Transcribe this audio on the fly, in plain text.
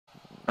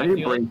How do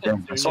you break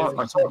in? I saw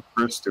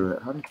Chris do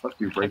it. How the fuck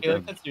do you break in? I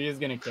feel like Tetsuya's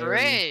gonna carry.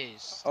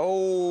 Chris!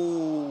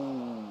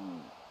 Oh!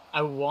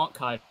 I want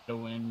Kai to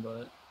win,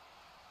 but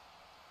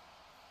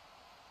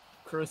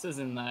Chris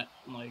isn't that,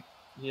 like...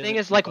 The thing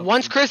is, like,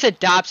 once Chris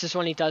adapts is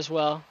when he does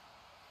well.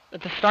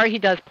 At the start, he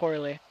does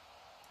poorly.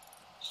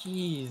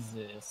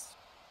 Jesus.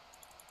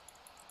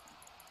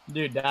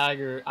 Dude,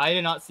 Dagger, I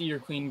did not see your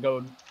queen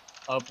go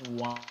up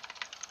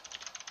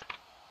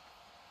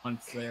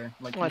once there.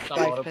 Like, you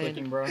stopped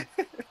auto-clicking, bro.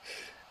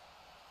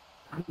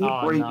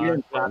 Oh,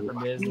 no, bad for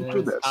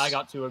business. I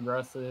got too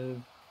aggressive.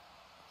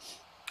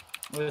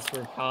 This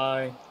for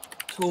Kai.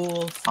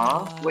 Tool side.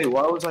 Huh? Wait,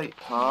 why was I...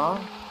 Huh?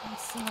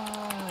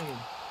 Side.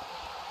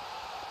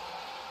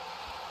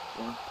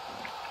 What?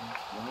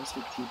 Why is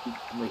it TP...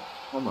 Wait,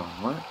 hold on,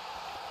 what?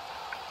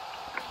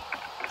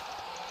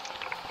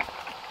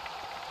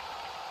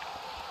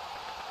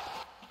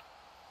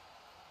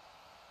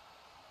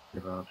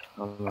 Give up.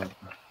 I'm not...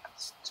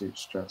 It's too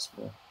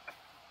stressful.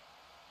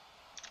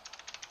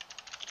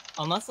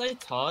 Unless I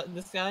taught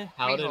this guy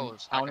how to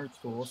counter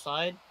tool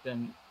side,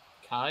 then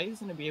Kai's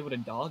gonna be able to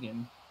dog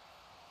him.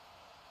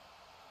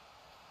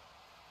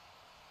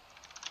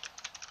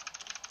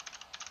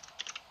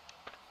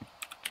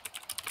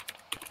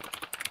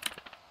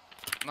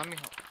 Let me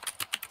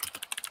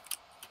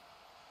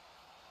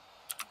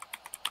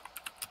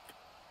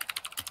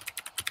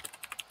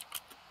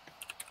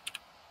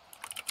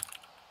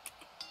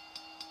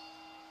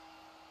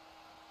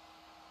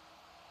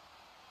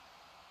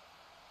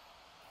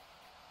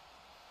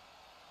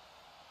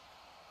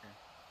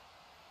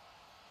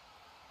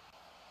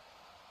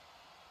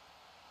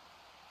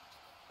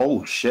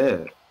Oh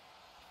shit.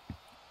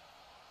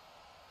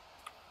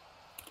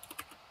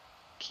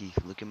 Keith,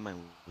 look at my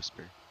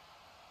whisper.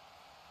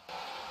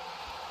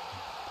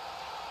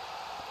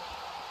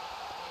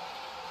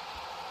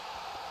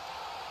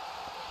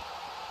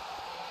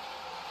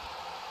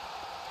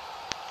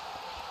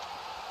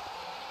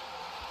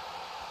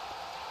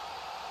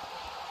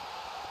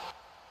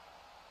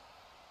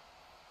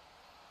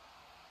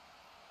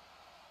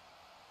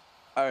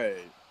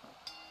 Alright.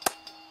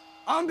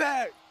 I'm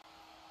back!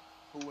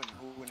 Who winning?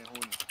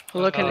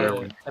 Look at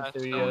it.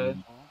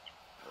 Tetsuya.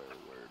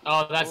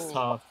 Oh, that's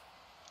tough.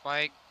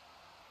 Spike.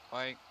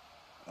 Oh,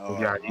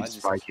 yeah, he's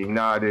spiking.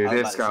 Nah, dude,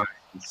 this guy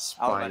is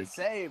spiking. I was about to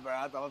say, bro.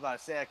 I was about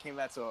to say I came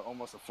back to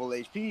almost a full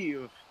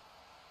HP.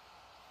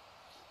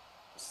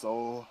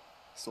 So.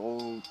 This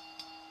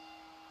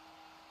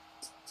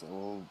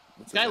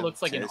guy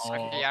looks like an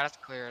all. Yeah, that's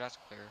clear.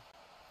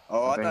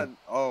 Oh, I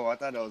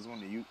thought that was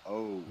one of you.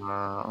 Oh.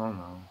 I don't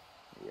know.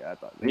 Yeah, I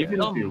thought. He's a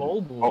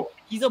mobile. Oh.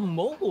 He's a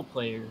mobile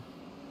player.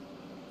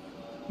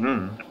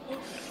 Hmm.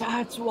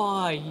 That's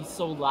why he's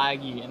so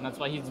laggy, and that's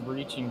why he's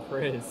reaching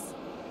Chris.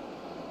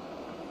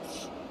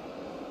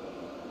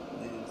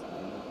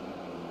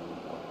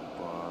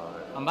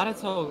 I'm about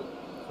to tell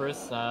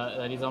Chris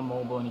that he's on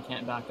mobile and he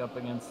can't back up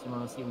against him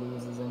unless he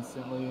loses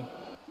instantly.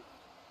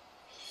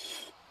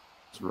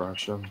 It's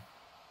Russian.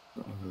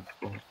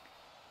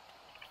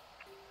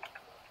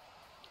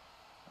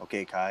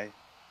 Okay, Kai.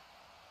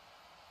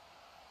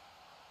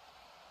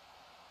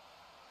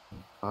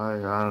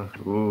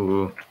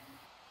 Ooh.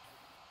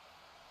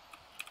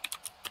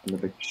 I'm a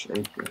big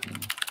shaker.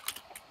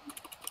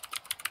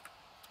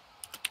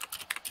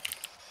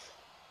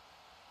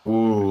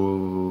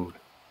 Ooh.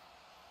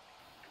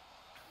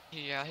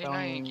 Yeah, he's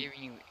not even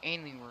giving you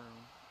any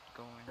room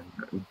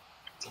going.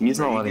 He's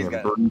not letting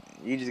him breathe.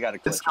 You just gotta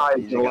clutch. This guy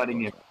is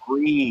letting him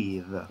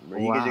breathe.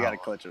 You just gotta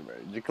clutch him, bro.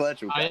 Just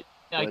clutch him. I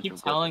keep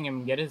telling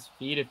him, get his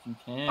feet if you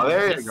can. Oh,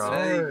 there you go.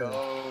 There you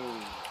go.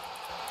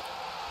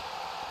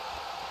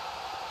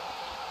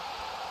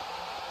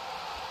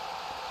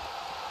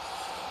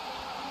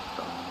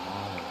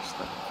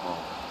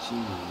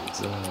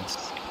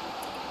 Jesus.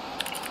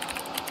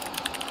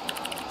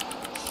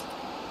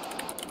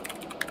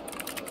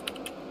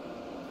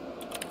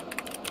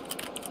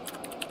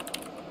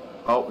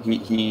 Oh,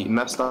 he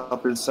messed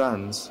up his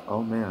sons.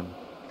 Oh man.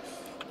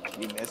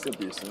 You messed up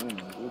your sons.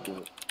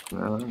 During the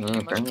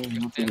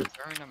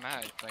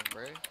match, like,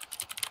 bro.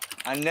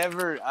 I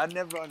never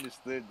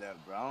understood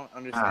that, bro. I don't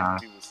understand when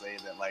people say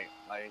that. Like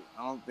I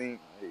don't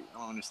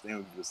understand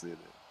when people say that.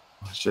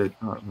 Shit,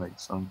 not like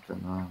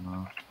something, I don't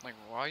know. Like,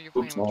 why are you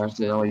playing with I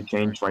accidentally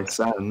changed my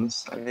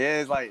sentence.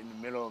 Yeah, it's like in the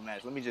middle of a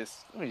match. Let me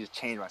just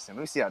change my sentence.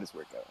 Let me see how this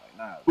works out. Like,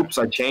 nah. Oops,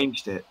 I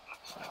changed it.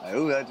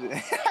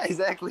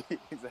 Exactly.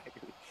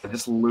 I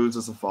just lose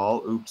as a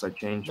fall. Oops, I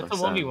changed my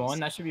sentence. That's a 1v1.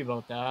 That should be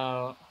both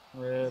out.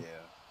 Rip.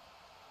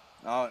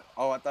 Yeah.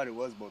 Oh, I thought it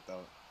was both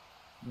out.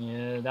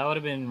 Yeah, that would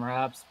have been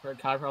wraps.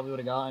 Kai probably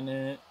would have gotten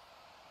it.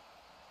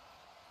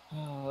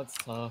 Oh, that's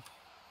tough.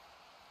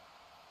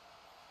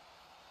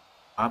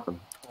 Happened.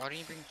 Why do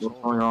you bring What's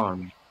going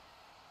on?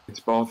 It's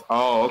both.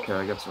 Oh, okay.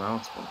 I guess now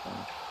it's both.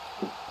 Yeah.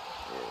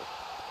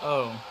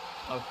 Oh,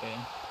 okay.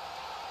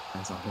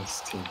 He's on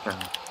his team now.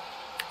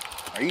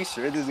 Are you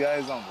sure this guy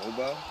is on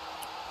mobile?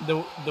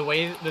 The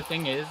way the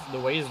thing is, the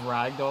way his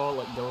ragdoll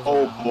like goes.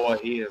 Oh around. boy,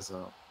 he is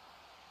up.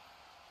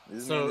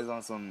 This man is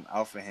on some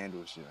alpha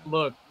handle shit.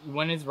 Look,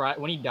 when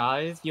he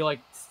dies, he like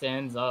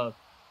stands up.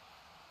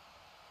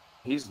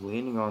 He's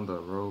leaning on the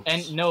ropes.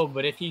 And no,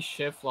 but if he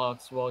shift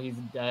locks while he's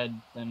dead,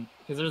 then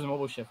because there's a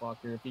mobile shift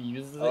locker, if he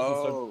uses it, he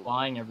starts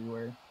flying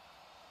everywhere.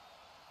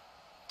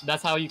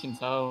 That's how you can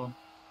tell.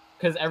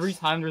 Because every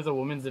time there's a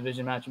women's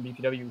division match in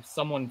BPW,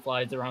 someone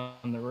flies around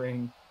the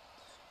ring.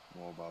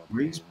 More about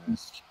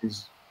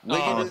Look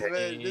at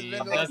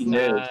this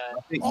man.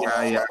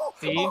 Yeah.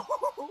 See?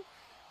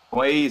 The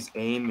way he's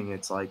aiming,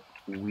 it's like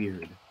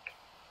weird.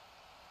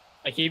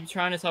 I keep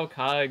trying to tell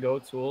Kai go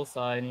tool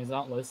side, and he's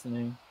not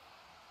listening.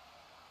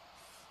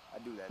 I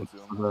do that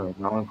too. I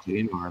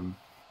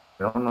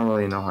don't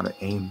really know how to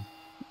aim.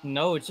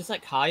 No, it's just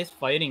like Kai's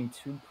fighting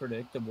too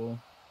predictable.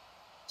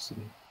 Let's see.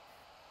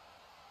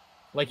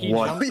 Like he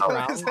jumps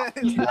around.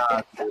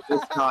 Yeah,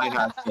 this guy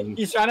has things.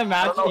 He's trying to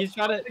match. He's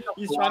trying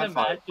to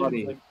match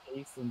his like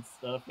pace and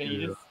stuff, and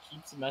he just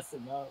keeps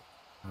messing up.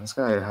 This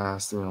guy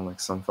has to be on like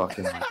some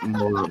fucking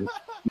motor.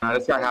 No,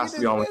 this guy has to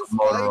be on like a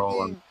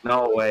Motorola.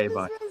 No way,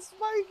 but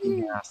he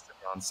has to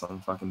be on some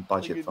fucking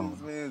budget phone.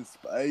 This man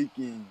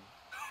spiking.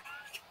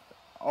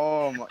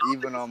 Oh,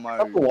 even on my.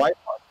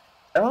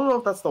 I don't know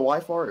if that's the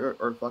Wi-Fi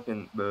or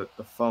fucking the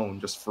phone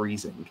just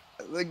freezing.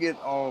 Look at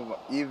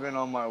even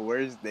on my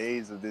worst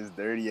days of this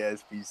dirty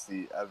ass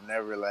PC, I've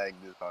never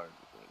lagged this hard,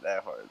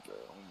 that hard, bro.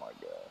 Oh my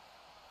god.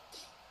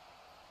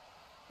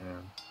 Yeah.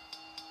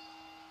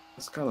 I'm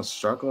just kind of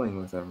struggling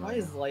with it. Why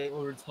is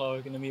Lightlord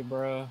talking to me,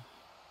 bro?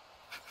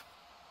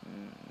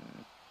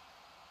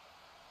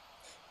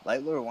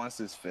 Lightlord wants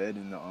his fed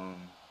in the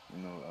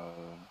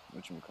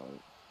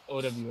whatchamacallit?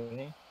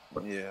 OWA.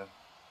 Yeah.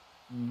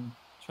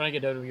 Trying to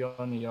get W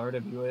on the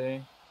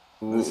RWA.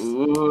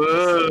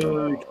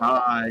 Ooh,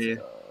 Kai.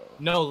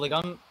 No, like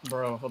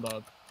bro, hold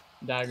up.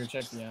 Dagger,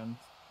 check the end.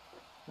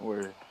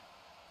 Word.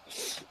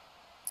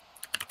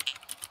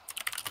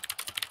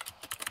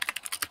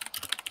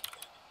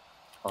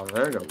 Oh,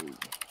 there you go.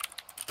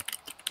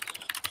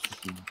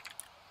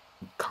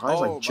 Kai's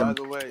like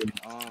jumping. By the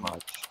way,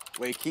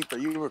 wait, Keith, are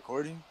you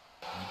recording?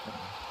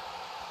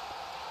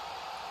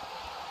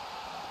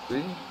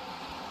 See?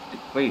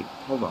 Wait,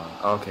 hold on.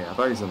 Okay, I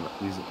thought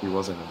he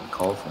wasn't in the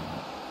call from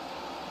that.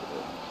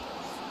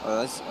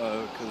 That's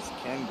because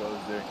Ken goes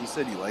there. He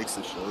said he likes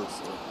the show,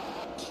 so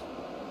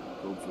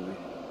hopefully.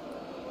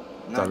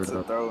 Not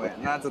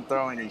to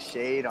throw any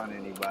shade on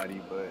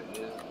anybody, but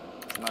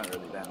it's not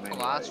really that many.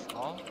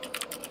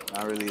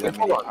 Not really that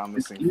many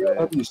promising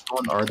feds. You still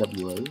in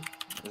RWA?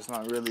 There's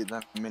not really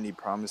that many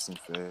promising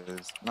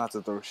feds. Not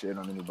to throw shade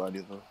on anybody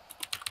though.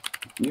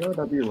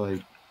 BRW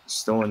like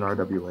still in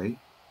RWA?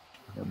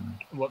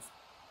 What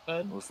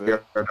fed? What's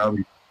that?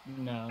 BRW.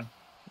 No.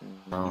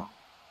 No.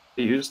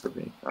 It used to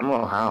be. I don't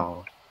know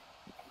how.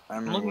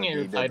 I'm looking at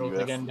your titles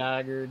again,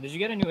 Dagger. Did you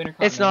get a new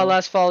Intercontinental? It's not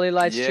Last Folly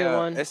Lights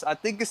 2-1. I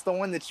think it's the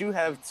one that you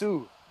have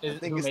too. I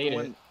think it's the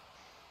one.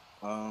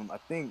 I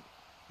think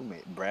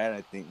Brad.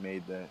 I think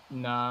made that.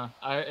 Nah,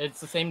 it's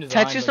the same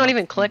design. Tetsuya's not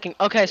even clicking.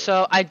 Okay,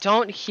 so I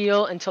don't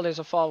heal until there's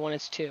a fall when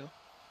it's 2.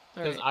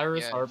 Because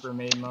Iris Harper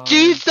made mine.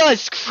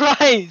 Jesus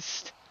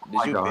Christ!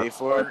 Did you pay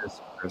for it?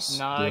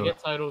 Nah, I get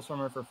titles from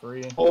her for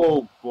free.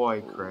 Oh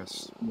boy,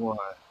 Chris.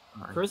 What?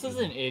 Chris is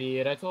an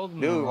idiot. I told him.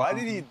 Dude, why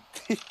did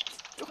he?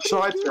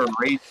 Tried to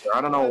erase her.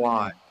 I don't know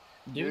why.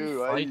 Dude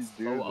fights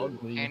so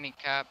ugly.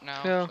 Handicap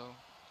now. Yeah. So.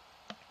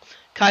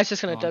 Kai's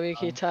just gonna W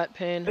key tap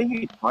pain.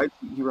 I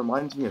think he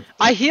reminds me of.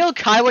 I heal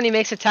Kai when he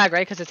makes a tag,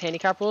 right? Because it's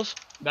handicap rules.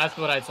 That's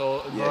what I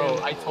told, bro.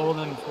 I told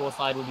him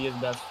Toolside would be his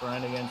best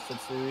friend against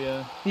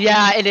Tetsuya.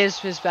 Yeah, it is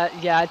his best.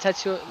 Yeah,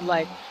 Tetsuya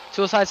like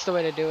Toolside's the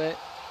way to do it.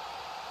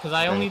 Cause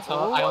I only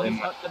taught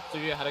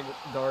Tetsuya how to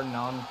guard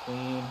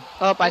non-clean.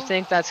 Oh, I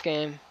think that's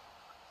game.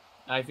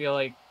 I feel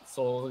like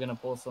Soul's gonna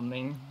pull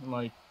something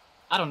like,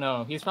 I don't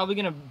know. He's probably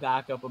gonna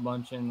back up a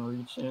bunch and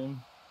reach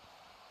him.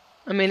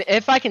 I mean,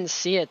 if I can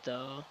see it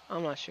though,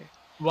 I'm not sure.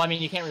 Well, I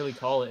mean, you can't really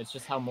call it. It's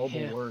just how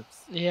mobile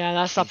works. Yeah,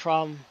 that's the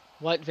problem.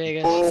 What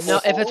Vegas? No,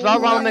 if it's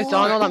about Ronald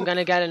McDonald, I'm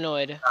gonna get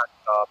annoyed.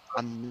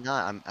 I'm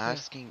not. I'm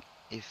asking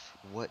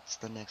what's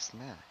the next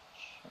match?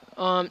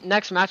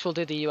 Next match we'll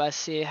do the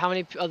USC. How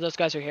many of those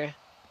guys are here?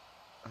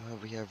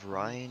 We have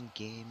Ryan,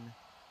 Game,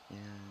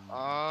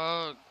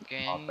 and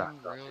Game,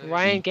 really?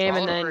 Ryan, Game,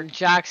 and then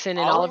Jackson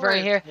and Oliver are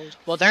here.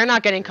 Well, they're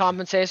not getting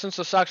compensation,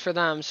 so sucks for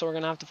them. So we're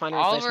gonna have to find a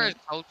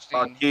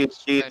replacement.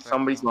 Keith,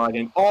 somebody's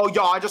lagging. Oh,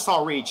 yo, I just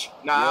saw Reach.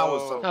 Nah, that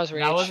was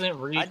Reach. That wasn't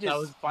Reach. That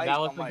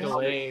was a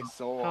delay.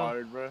 So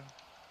hard, bro.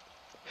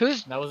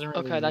 Who's? That wasn't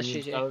really okay, that's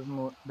Reach.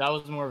 GG. That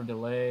was more of a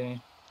delay.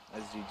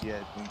 That's GG,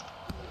 I think.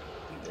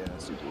 Yeah,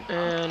 that's GG.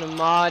 And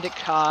Mod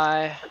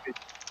Kai,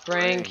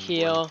 Brain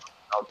Keel.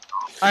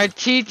 Our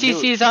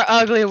TTCs are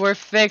ugly. We're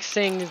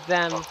fixing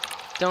them.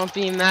 Don't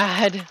be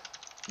mad.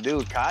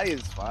 Dude, Kai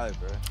is fire,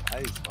 bro. Kai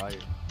is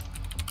fire.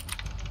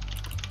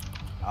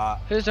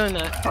 Who's doing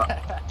that?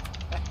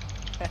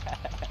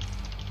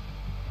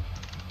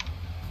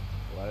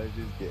 Why did I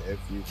just get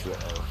FU to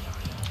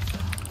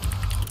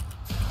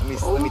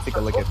L? Let me take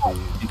a look at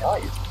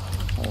these.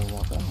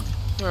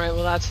 Alright,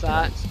 well that's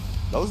that.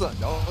 Those aren't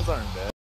bad.